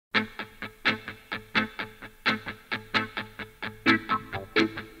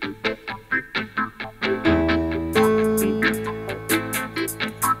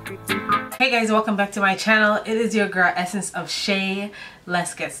Hey guys, welcome back to my channel. It is your girl Essenceofshay.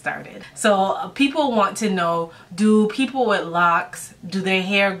 Let's get started. So people want to know, do people with locks, do their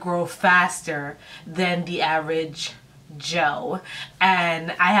hair grow faster than the average Joe?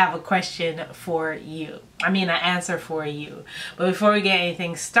 And I have a question for you. An answer for you. But before we get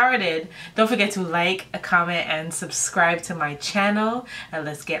anything started, don't forget to like, comment, and subscribe to my channel. And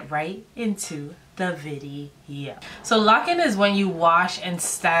let's get right into the video. So locking is when you wash and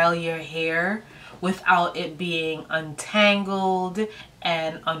style your hair without it being untangled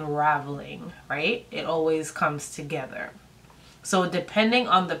and unraveling, right? It always comes together. So depending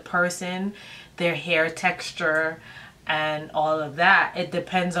on the person, their hair texture, and all of that, it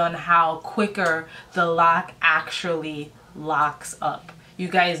depends on how quicker the lock actually locks up. You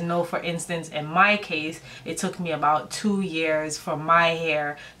guys know, for instance, in my case, it took me about 2 years for my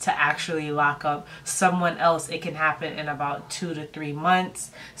hair to actually lock up. Someone else, it can happen in about 2 to 3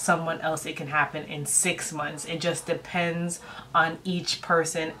 months. Someone else, it can happen in 6 months. It just depends on each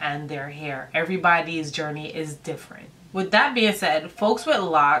person and their hair. Everybody's journey is different. With that being said, folks with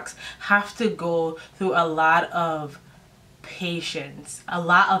locks have to go through a lot of patience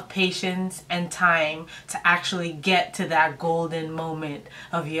and time to actually get to that golden moment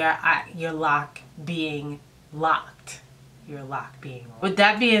of your lock being locked. With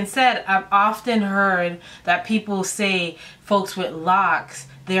that being said, I've often heard that people say folks with locks,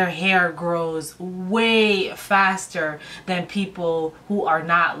 their hair grows way faster than people who are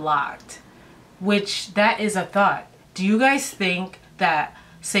not locked, which that is a thought. Do you guys think that,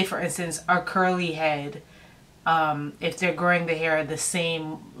 say for instance, our curly head, if they're growing the hair the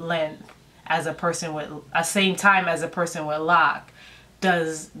same length as a person with same time as a person with lock,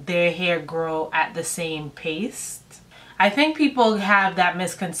 does their hair grow at the same pace? I think people have that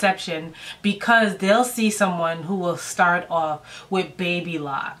misconception because they'll see someone who will start off with baby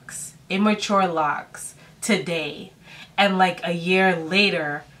locks, immature locks today, and like a year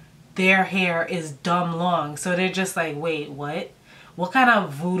later their hair is dumb long. So they're just like, wait, what kind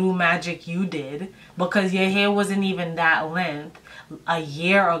of voodoo magic you did? Because your hair wasn't even that length a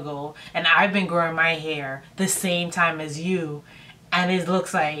year ago, and I've been growing my hair the same time as you, and it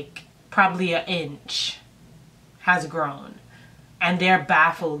looks like probably an inch has grown, and they're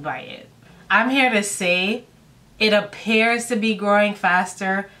baffled by it. I'm here to say it appears to be growing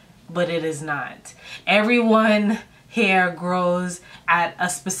faster, but it is not. Everyone hair grows at a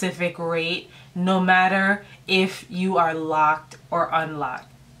specific rate, no matter if you are locked or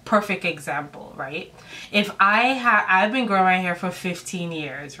unlocked. Perfect example, right? If I've been growing my hair for 15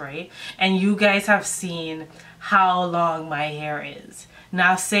 years, right? And you guys have seen how long my hair is.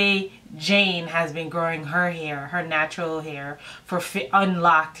 Now say Jane has been growing her hair, her natural hair,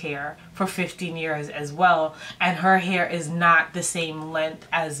 unlocked hair for 15 years as well, and her hair is not the same length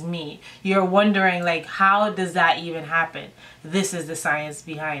as me. You're wondering, like, how does that even happen? This is the science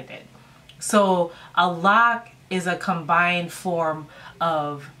behind it. So a lock is a combined form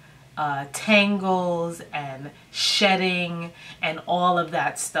of tangles and shedding and all of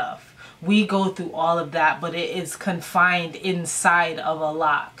that stuff. We go through all of that, but it is confined inside of a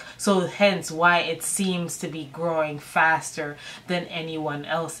lock. So hence why it seems to be growing faster than anyone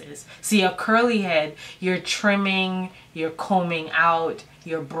else's. See, a curly head, you're trimming, you're combing out,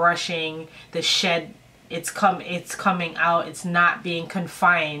 you're brushing, the shed, it's coming out, it's not being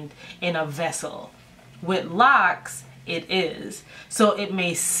confined in a vessel. With locks, it is. So it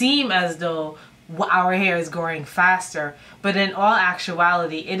may seem as though our hair is growing faster, but in all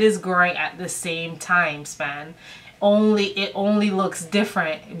actuality, it is growing at the same time span. It only looks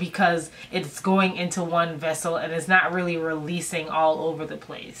different because it's going into one vessel and it's not really releasing all over the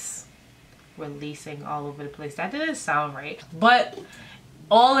place. That didn't sound right. But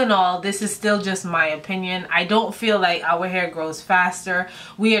all in all, this is still just my opinion. I don't feel like our hair grows faster.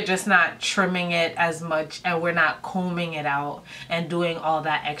 We are just not trimming it as much, and we're not combing it out and doing all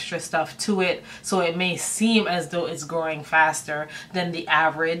that extra stuff to it. So it may seem as though it's growing faster than the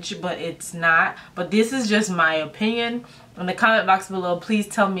average, but it's not. But this is just my opinion. In the comment box below, please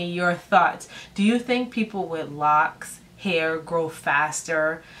tell me your thoughts. Do you think people with locks hair grow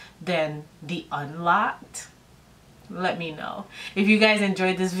faster than the unlocked? Let me know. If you guys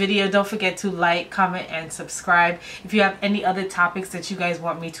enjoyed this video, don't forget to like, comment, and subscribe. If you have any other topics that you guys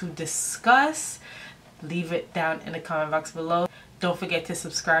want me to discuss, leave it down in the comment box below. Don't forget to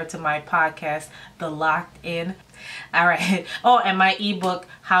subscribe to my podcast, The Locked In. All right. Oh, and my ebook,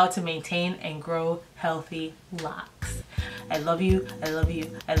 How to Maintain and Grow Healthy Locks. I love you. I love you.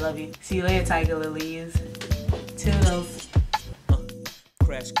 I love you. See you later, Tiger Lilies. Toodles.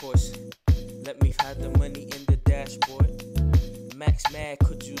 Crash course. Let me hide the money in the dashboard. Max Mad,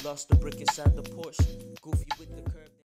 could you lost the brick inside the Porsche? Goofy with the curve.